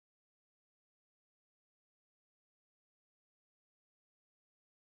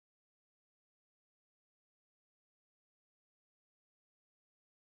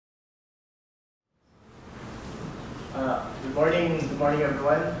morning,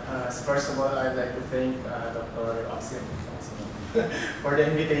 everyone. First of all, I'd like to thank Dr. Oxen for the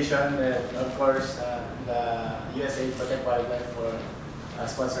invitation, and of course, the USA Protect Wildlife for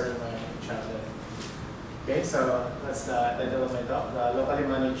sponsoring my channel. Okay, so that's the title of my talk: the locally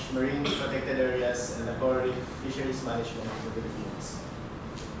managed marine protected areas and the coral reef fisheries management in the Philippines.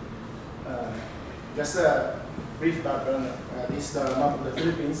 Just a brief background. This is the map of the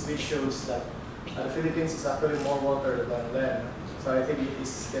Philippines, which shows that the Philippines is actually more water than land. So I think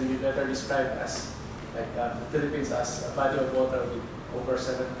can be better described as like the Philippines as a body of water with over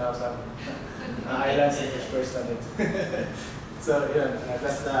 7,000 islands and fish on it. So yeah,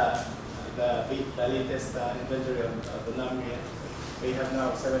 that's the latest inventory of the NAMRI. We have now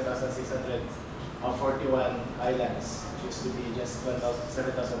 7,641 islands, which used to be just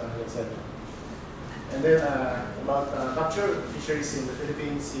 7,107. And then about capture fisheries in the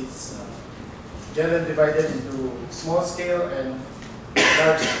Philippines, it's generally divided into small scale and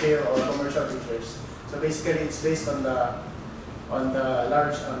large scale or commercial fisheries. So basically, it's based on the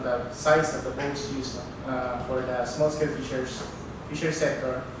size of the boats used. For the small scale fishery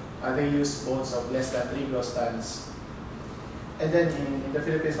sector, they use boats of less than 3 gross tons. And then in the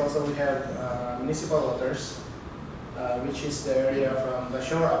Philippines also we have municipal waters, which is the area from the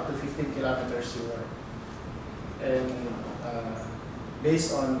shore up to 15 kilometers shore. And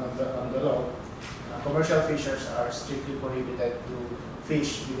based on the law, commercial fishers are strictly prohibited to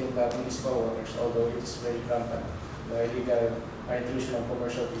fish within the municipal waters, although it is very rampant, the illegal intrusion of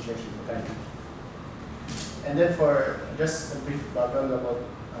commercial fishers in the country. And then for just a brief background about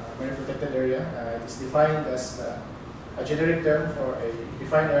marine protected area, it is defined as a generic term for a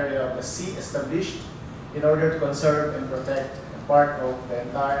defined area of the sea established in order to conserve and protect a part of the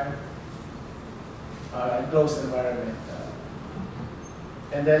entire enclosed environment.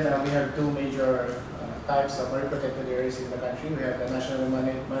 And then we have two major types of marine protected areas in the country. We have the nationally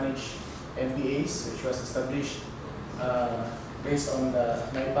managed MPAs, which was established based on the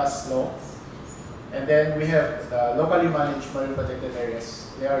NIPAS law. And then we have the locally managed marine protected areas.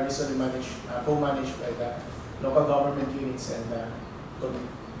 They are usually co-managed by the local government units and the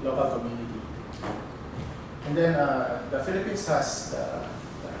local community. And then the Philippines has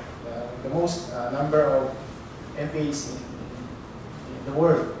the most number of MPAs in the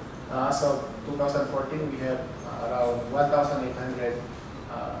world. As of 2014, we have around 1,800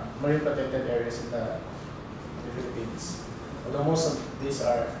 marine protected areas in the Philippines. Although most of these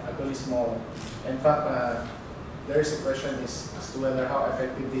are actually small. In fact, there is a question as to whether how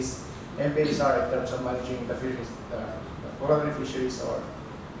effective these MPAs are in terms of managing the coral reef fisheries or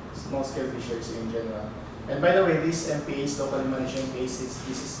small-scale fisheries in general. And by the way, these MPAs, locally managed MPAs,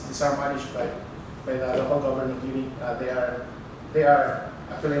 these are managed by the local government unit. They are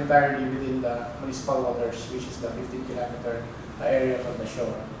actually entirely within the municipal waters, which is the 15-kilometer area from the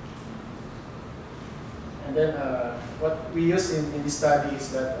shore. And then what we use in this study is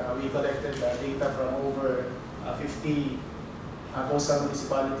that we collected data from over 50 coastal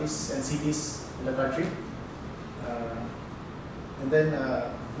municipalities and cities in the country. And then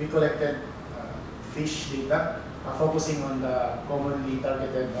we collected fish data, focusing on the commonly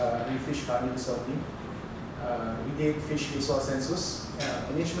targeted reef fish families only. We did fish visual census.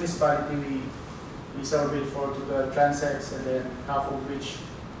 In each municipality, we surveyed 4 to 12 transects, and then half of which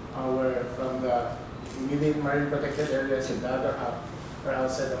were from the within marine protected areas, and the other half are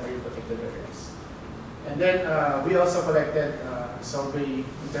outside the marine protected areas. And then we also collected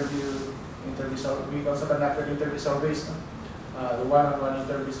we also conducted interview surveys, the one-on-one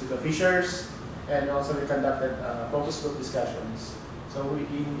interviews with the fishers, and also we conducted focus group discussions. So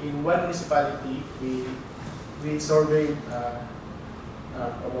in one municipality, we surveyed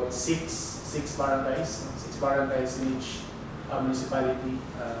about six barangays in each municipality.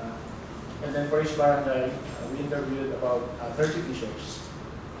 And then for each barangay, we interviewed about 30 fishers.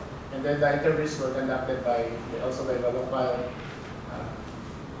 And then the interviews were conducted also by the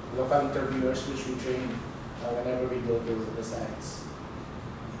local interviewers, which we train whenever we go to the sites.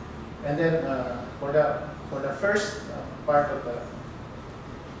 And then for the first part of the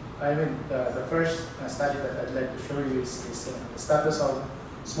first study that I'd like to show you is the status of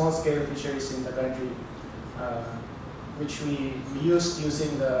small-scale fisheries in the country, which we used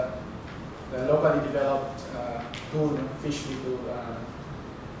using the locally developed tool, Fisheries,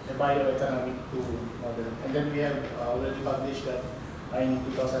 a bioeconomic tool model. And then we have already published that in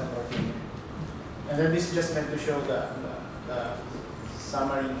 2014. And then this is just meant to show the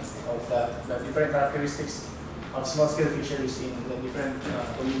summary of the different characteristics of small-scale fisheries in the different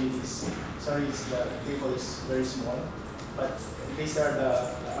communities. Sorry, the table is very small, but these are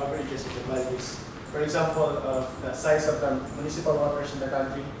the averages of the values For example, the size of the municipal waters in the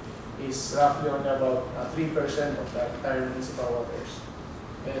country is roughly only about 3% of the entire municipal waters.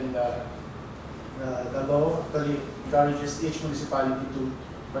 And the law actually encourages each municipality to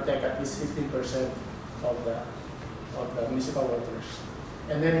protect at least 15% of the municipal waters.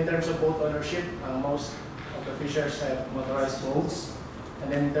 And then in terms of boat ownership, most of the fishers have motorized boats.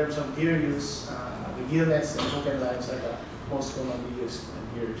 And then in terms of gear use, the gill nets and hook and lines are the most commonly used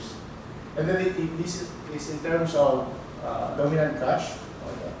gears. And then this is in terms of dominant catch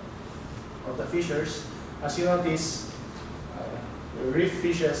of the fishers. As you notice, the reef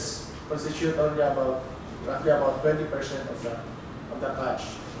fishes constitute only roughly about 20% of the catch.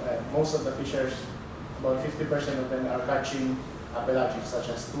 Most of the fishers, about 50% of them are catching pelagic, such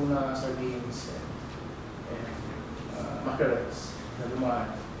as tuna, sardines, and mackerels, the lumaan.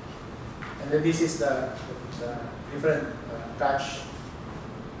 And then this is the different catch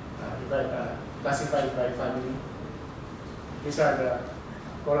classified by family. These are the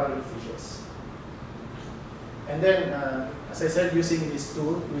coral reef fishes. And then, as I said, using this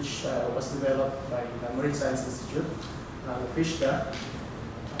tool, which was developed by the Marine Science Institute, the FishDA,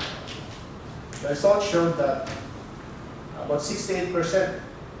 the results showed that about 68%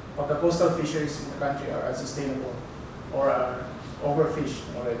 of the coastal fisheries in the country are unsustainable or are overfished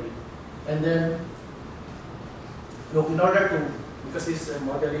already. And then, look, in order to, because this is a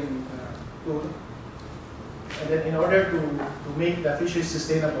modeling tool, and then in order to make the fisheries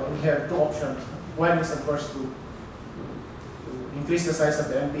sustainable, we have two options. One is, of course, to increase the size of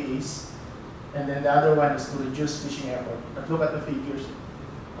the MPAs, and then the other one is to reduce fishing effort. But look at the figures.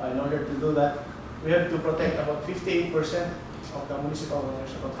 In order to do that, we have to protect about 58% of the municipal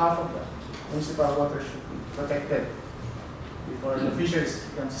waters. About half of the municipal waters should be protected before the fisheries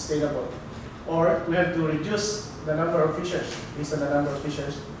become sustainable. Or we have to reduce the number of fishers. Based on the number of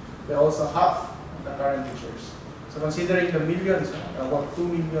fishers, we also half the current fishers. So considering the millions, about 2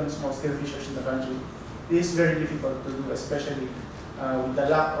 million small-scale fishers in the country, this is very difficult to do, especially with the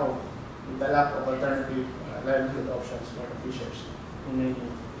lack of alternative livelihood options for the fishers in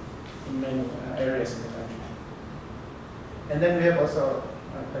many areas in the country. And then we have also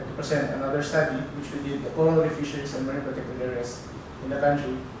like to present another study which we did, the coral reef fisheries and marine protected areas in the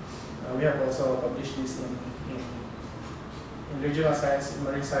country. We have also published this in regional science, in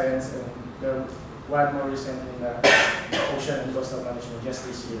marine science, and there one more recent in the ocean and coastal management just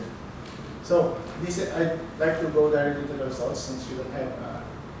this year. So I'd like to go directly to the results since we don't have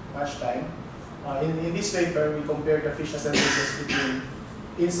much time. In this paper, we compared the fish percentages between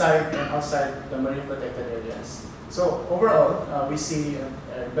inside and outside the marine protected areas. So overall, we see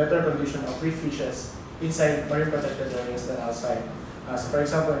a better condition of reef fishes inside marine protected areas than outside. So for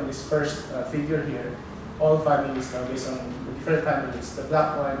example, in this first figure here, all families are based on the different families. The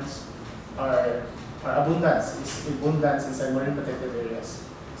black ones are abundance inside marine protected areas.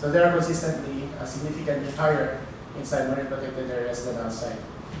 So they are consistently significantly higher inside marine protected areas than outside.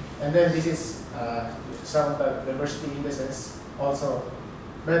 And then this is some of the diversity indices, also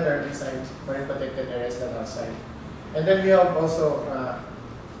better inside marine protected areas than outside. And then we have also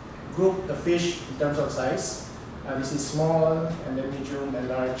grouped the fish in terms of size. This is small, and then medium and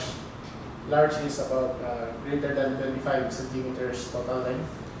large. Large is about greater than 25 centimeters total length.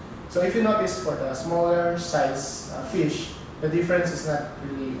 So if you notice for the smaller size fish, the difference is not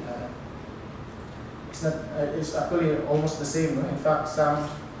really, it's actually almost the same. No? In fact,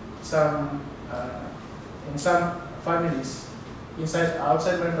 in some families,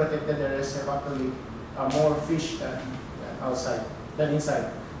 outside marine protected areas have actually more fish than inside.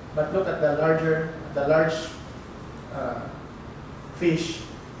 But look at the large fish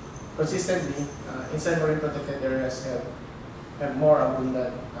consistently inside marine protected areas have more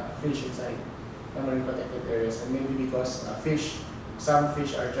abundant fish inside the marine protected areas, and maybe because some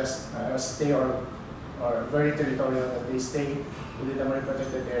fish are just stay or very territorial, that they stay within the marine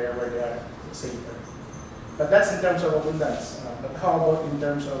protected area where they are safer. But that's in terms of abundance. But how about in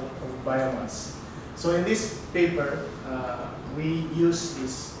terms of biomass? So in this paper, we use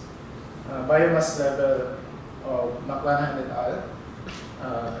this biomass level of McLanahan et al.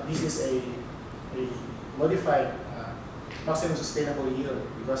 This is a modified maximum sustainable yield,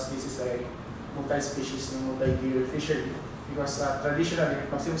 because this is a multi-species and multi-year fishery. Because traditionally,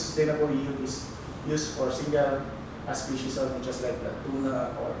 maximum sustainable yield is used for single species only, just like the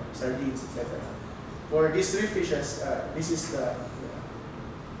tuna or sardines, etc. For these three fishes, this is the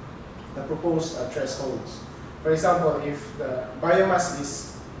proposed thresholds. For example, if the biomass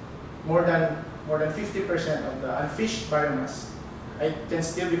is more than 50% of the unfished biomass, it can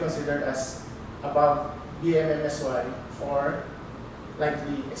still be considered as above BMMSY or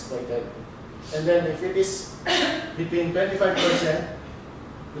likely exploited. And then if it is between 25%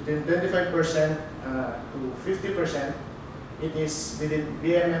 to 50%, it is within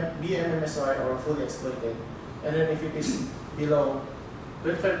BMMSY or fully exploited. And then if it is below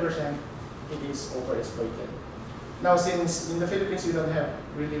 25%, it is overexploited. Now, since in the Philippines we don't have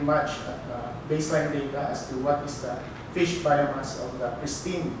really much baseline data as to what is the fish biomass of the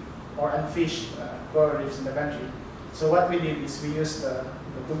pristine or unfished coral reefs in the country, so what we did is we used the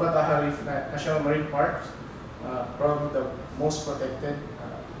Tawi-Tawi Reef National Marine Park, probably the most protected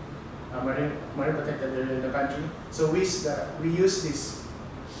marine protected area in the country. So we use this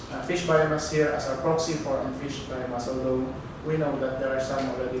fish biomass here as our proxy for unfished biomass, although we know that there are some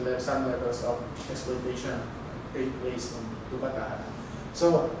levels of exploitation take place in Tawi-Tawi.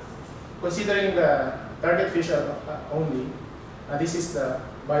 So considering the target fish only, this is the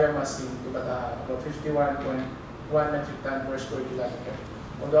biomass in Tawi-Tawi, about 51.1 metric ton per square kilometer.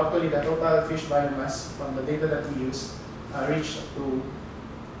 Although actually the total fish biomass from the data that we use reached to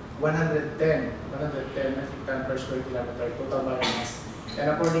 110 metric ton per square kilometer total biomass.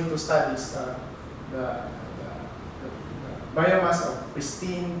 And according to studies, the biomass of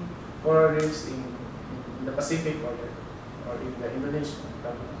pristine coral reefs in the Pacific or in the Indonesia,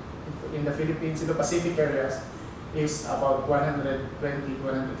 in the Philippines, in the Pacific areas, is about 120 to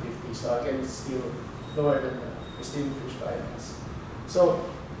 150. So again, it's still lower than the pristine fish biomass. So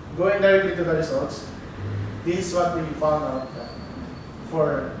going directly to the results, this is what we found out.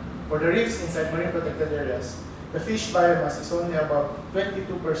 For the reefs inside marine protected areas, the fish biomass is only about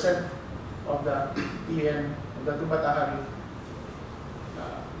 22% of the TM of the Tawi-Tawi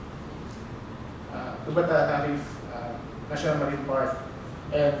Reef National Marine Park.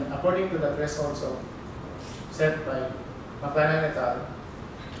 And according to the thresholds set by McLennan et al.,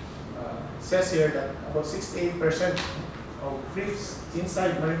 says here that about 68% of reefs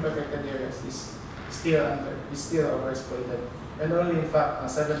inside marine protected areas is still overexploited, and only in fact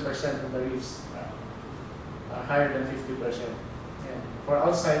 7% of the reefs are higher than 50%. And for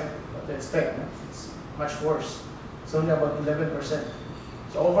outside, what to expect, it's much worse. It's only about 11%.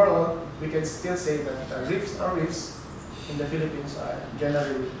 So overall, we can still say that reefs in the Philippines are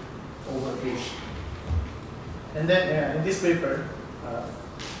generally overfished. And then in this paper,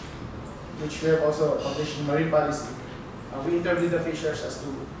 which we have also published in Marine Policy, we interviewed the fishers as to,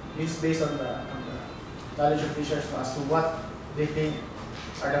 this is based on the knowledge of fishers as to what they think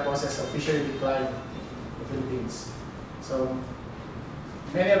are the causes of fishery decline in the Philippines. So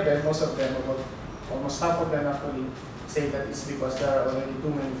many of them, most of them, about almost half of them actually say that it's because there are already too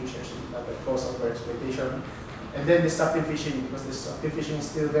many fishers that cause overexploitation. And then destructive fishing, because destructive fishing is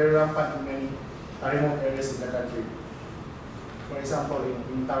still very rampant in many remote areas in the country. For example,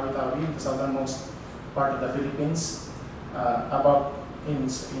 in Tawi-Tawi, the southernmost part of the Philippines, about in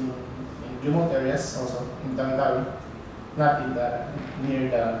remote areas also in Tawi-Tawi, not in near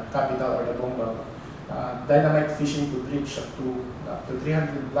the capital or the Bongbang, dynamite fishing could reach up to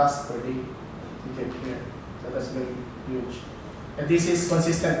 300 blasts per day. You can hear, so that's very huge. And this is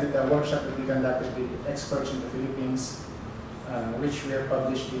consistent with the workshop that we conducted with experts in the Philippines, which we have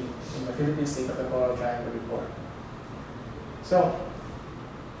published in the Philippine State of the Coral Triangle report. So,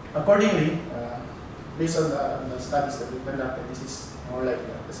 accordingly, based on the studies that we conducted, this is more like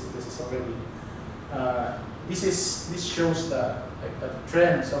the synthesis already. This shows the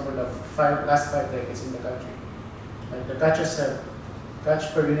trends over the last 5 decades in the country. Like the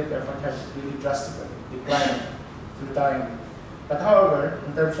catch per unit effort have really drastically declined through time. But however,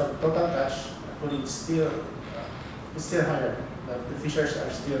 in terms of total catch, actually it's still higher. The fishers are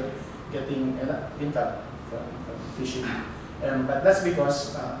still getting income from fishing. But that's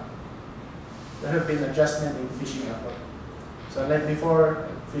because there have been adjustment in fishing effort. So like before,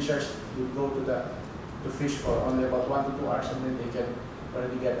 fishers would go to fish for only about 1 to 2 hours and then they can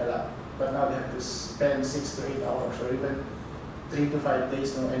already get a lot. But now they have to spend 6 to 8 hours or even 3 to 5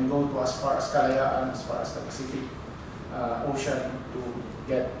 days and go to as far as Kalayaan, as far as the Pacific Ocean to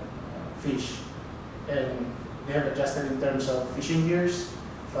get fish. And they have adjusted in terms of fishing gears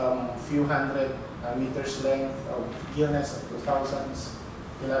from a few hundred meters length of gill nets up to thousands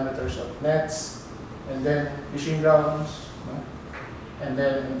kilometers of nets, and then fishing grounds, and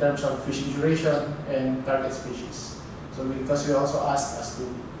then in terms of fishing duration and target species. So because we also asked as to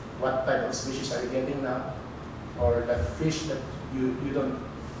what type of species are you getting now, or the fish that you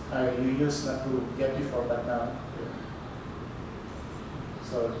used not to get before, but now.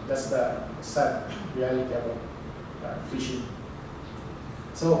 So that's the sad reality about fishing.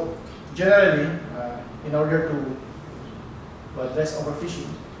 So generally, in order to address overfishing,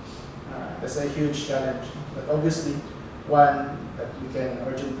 that's a huge challenge. But obviously, one that we can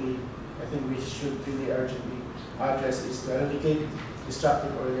urgently I think we should really urgently address is to eradicate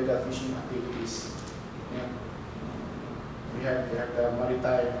destructive or illegal fishing activities. Yeah. We have the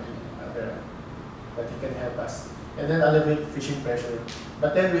maritime and other that can help us, and then elevate fishing pressure.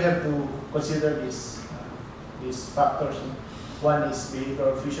 But then we have to consider these factors. One is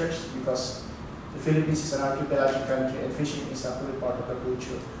behavioral fishers, because the Philippines is an archipelagic country and fishing is actually part of the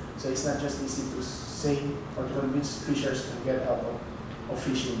culture. So it's not just easy to say or to convince fishers to get out of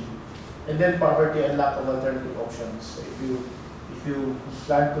fishing. And then poverty and lack of alternative options. So if you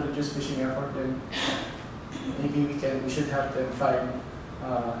plan to reduce fishing effort, then maybe we should help them find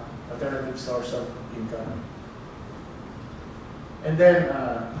alternative source of income. And then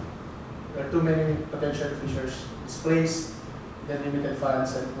there are too many potential fishers displaced, then limited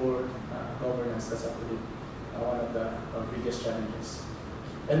funds and poor governance. That's actually one of our biggest challenges.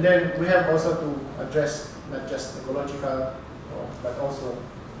 And then we have also to address not just ecological, but also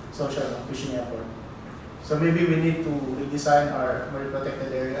social fishing effort. So maybe we need to redesign our marine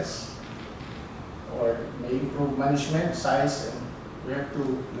protected areas, or may improve management, size, and we have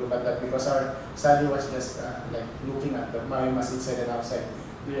to look at that, because our study was just like looking at the biomass inside and outside.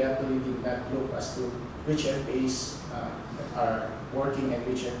 We actually did not look as to which MPAs are working and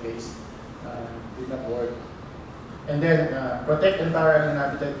which MPAs did not work. And then protect entire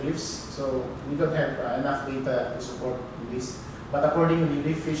uninhabited reefs. So we don't have enough data to support this. But accordingly,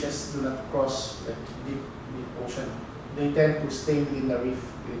 reef fishes do not cross the deep ocean. They tend to stay within the reef,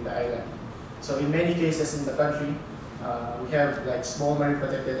 within the island. So in many cases in the country, we have like small marine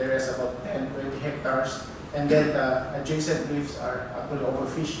protected areas, about 10-20 hectares, and then the adjacent reefs are actually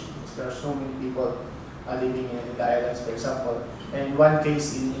overfished. There are so many people living in the islands, for example. And in one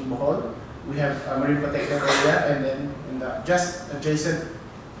case in Bohol, we have a marine protected area, and then just adjacent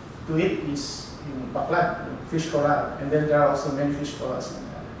to it is Baklan, fish coral, and then there are also many fish corals.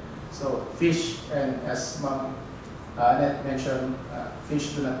 So fish, and as Ma'am Annette mentioned,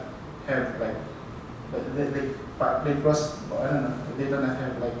 fish do not have like they cross. I don't know. They do not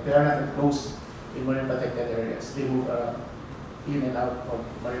have like they are not enclosed in marine protected areas. They move in and out of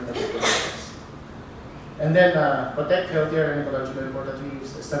marine protected areas. And then protect healthier and ecologically important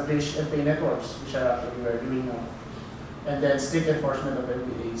reefs. Establish MPA networks, which are actually we are doing now. And then strict enforcement of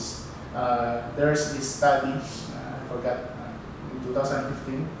MPAs. There's this study, I forgot, in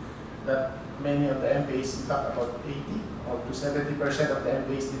 2015, that many of the MPAs, in fact about 80 or to 70% of the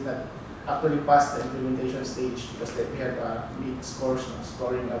MPAs did not actually pass the implementation stage, because we had meet scores,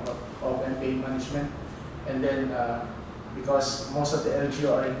 scoring of MPA management. And then because most of the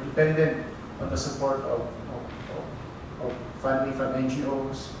LGO are dependent on the support of funding from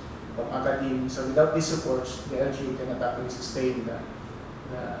NGOs, from academia. So without these supports, the LGO cannot actually sustain the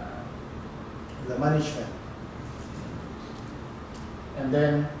management. And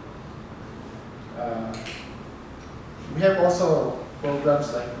then we have also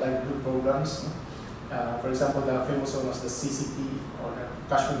programs like livelihood programs. For example, the famous one was the CCT, or the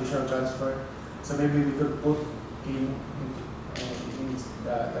cash conditional transfer. So maybe we could put in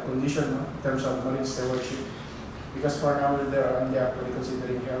the condition in terms of marine stewardship, because for now they're only actually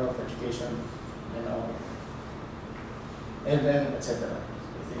considering health, education, and all, and then etc.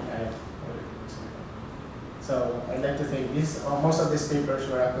 I think I have. So I'd like to thank most of these papers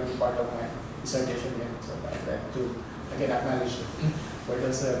were actually part of my dissertation, so I'd like to again acknowledge them for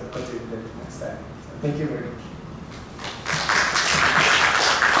those contributed to my study. So thank you very much.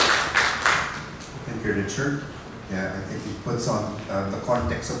 Thank you, Richard. Yeah, I think it puts on the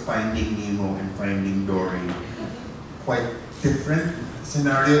context of Finding Nemo and Finding Dory. Quite different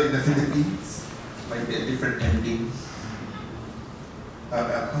scenario in the Philippines. Might be a different ending.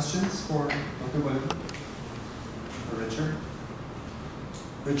 Questions for Dr. Muallil? For Richard?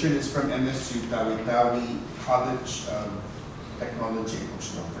 Richard is from MSU Tawi-Tawi College of Technology and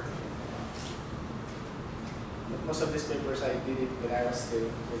Oceanography. Most of these papers I did it when I was still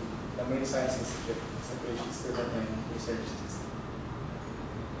with the Marine Science Institute, still at my research system.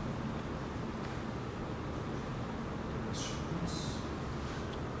 Questions?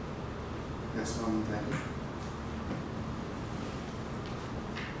 Yes, Ma'am, thank you.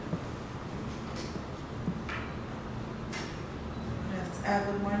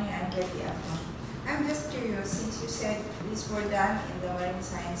 Good morning, I'm Betty Afton. I'm just curious, since you said these were done in the Marine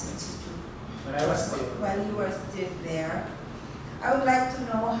Science Institute, When I was still, while you were still there, I would like to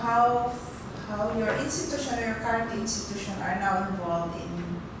know how your institution or your current institution are now involved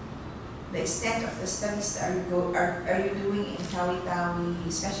in the extent of the studies that are you doing in Tawi-Tawi,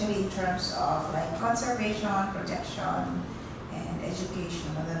 especially in terms of like conservation, protection, and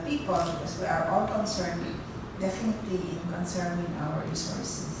education of the people, because we are all concerned definitely in conserving our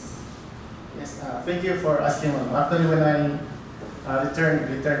resources. Yes, thank you for asking. Actually, when I returned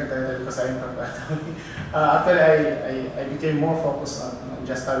because I'm from Tawi-Tawi, actually I became more focused on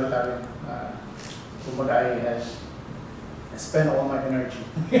just Tawi-Tawi. Kumbaga, I spent all my energy,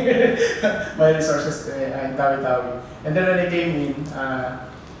 my resources in Tawi-Tawi. And then when I came in,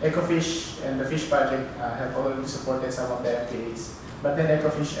 Ecofish and the Fish Project have already supported some of the MPAs. But then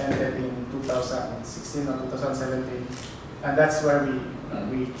Ecofish ended in 2016 or 2017, and that's where we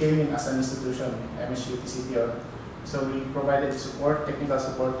came in as an institution, MSU-TCTO. So we provided support, technical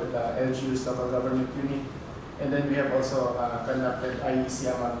support to the LGU's local government unit, and then we have also conducted IEC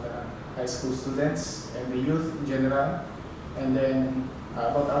among the high school students and the youth in general, and then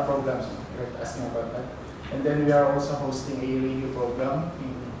about our programs, you're asking about that. And then we are also hosting a radio program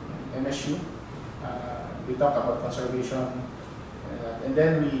in MSU. We talk about conservation, and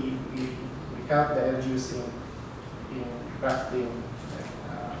then we help the LGUs in crafting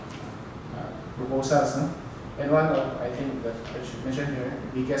proposals. No? And one of, I think that I should mention here,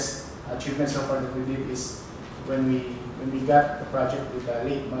 the biggest achievement so far that we did is when we got the project with the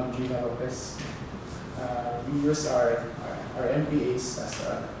late Ma'am Gina Lopez. We used our MPAs as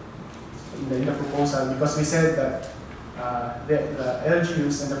in the proposal because we said that the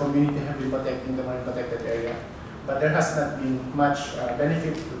LGUs and the community have been protecting the marine protected area, but there has not been much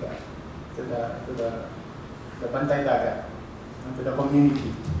benefit to the Bantay Dagat, to the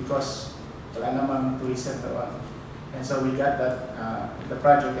community, because wala namang tourism doon. And so we got that the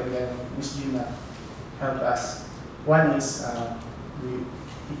project, and then Ms. Gina helped us. One is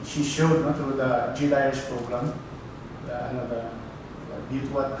she showed through the GDIRS program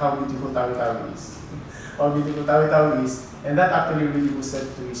how beautiful Tawi-Tawi is. How beautiful Tawi-Tawi is, and that actually really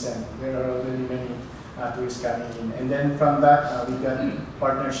boosted tourism. There are already many tourists coming in, and then from that we got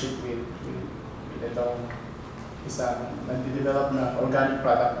partnership with nag-develop na organic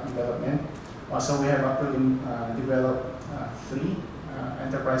product development. Also, we have actually developed 3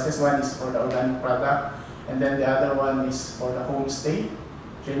 enterprises. One is for the organic product, and then the other one is for the homestay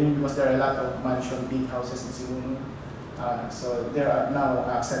training, because there are a lot of mansion big houses in Cebu. So they are now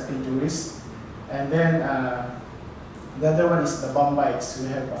accepting tourists. And then the other one is the bomb bikes. We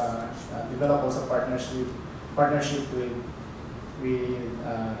have developed also partnership with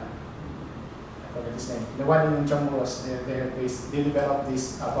I forget his name. The one in Chamburos, they developed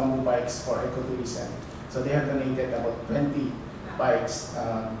these bamboo bikes for ecotourism. So they have donated about 20 bikes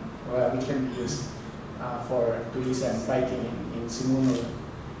which can be used for tourism, biking in Simuno.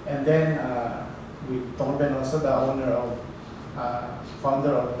 And then with Tongben also, the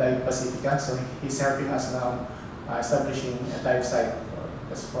founder of Dive Pacifica, so he's helping us now establishing a dive site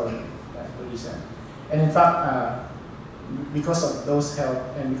for tourism. And in fact, because of those help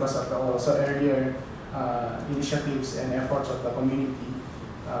and because of the also earlier initiatives and efforts of the community,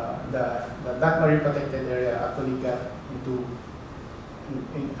 that marine protected area actually got into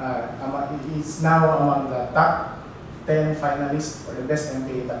it's now among the top 10 finalists for the best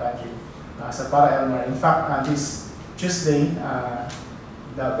MPA in the country. Sa Para Elmar. In fact, this Tuesday,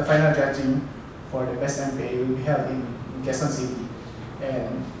 the final judging for the best MPA will be held in Quezon City,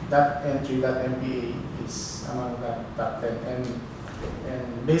 and that entry, that MPA, is among the top 10.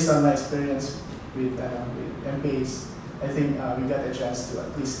 And based on my experience with MPAs, I think we got a chance to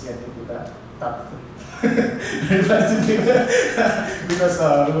at least get into the top 3. Because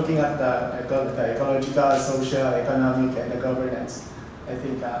looking at the ecological, social, economic, and the governance, I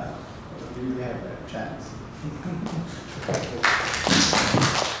think we really have a chance.